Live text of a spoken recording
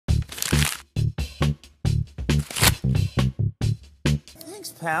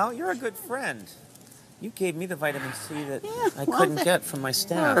pal. You're a good friend. You gave me the vitamin C that I couldn't get from my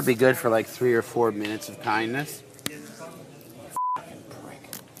staff. That'd be good for like 3 or 4 minutes of kindness. Fucking prick.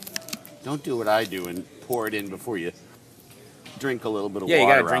 Don't do what I do and pour it in before you drink a little bit of water. Yeah, you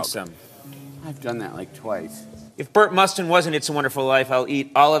gotta out. drink some. I've done that like twice. If Burt Mustin wasn't It's a Wonderful Life, I'll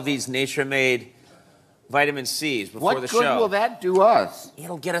eat all of these nature-made vitamin C's before the show. What good will that do us?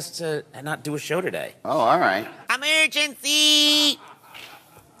 It'll get us to not do a show today. Oh, all right. Emergency!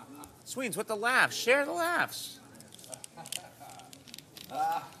 Sweens, what the laughs? Share the laughs.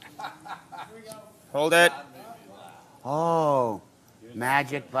 Hold it. Oh,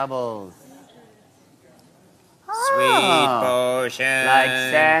 magic bubbles. Sweet potion. Like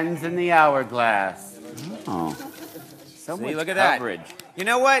sands in the hourglass. Oh. So See, much look at coverage. that. You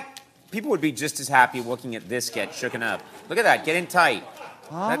know what? People would be just as happy looking at this get shooken up. Look at that, getting tight.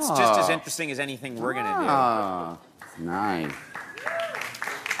 That's just as interesting as anything we're gonna do. Oh, nice.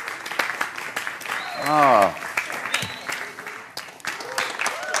 Oh.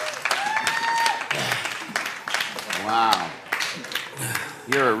 Wow.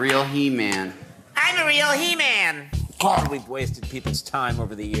 You're a real He-Man. I'm a real He-Man. God, we've wasted people's time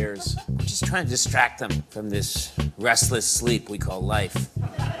over the years. We're just trying to distract them from this restless sleep we call life.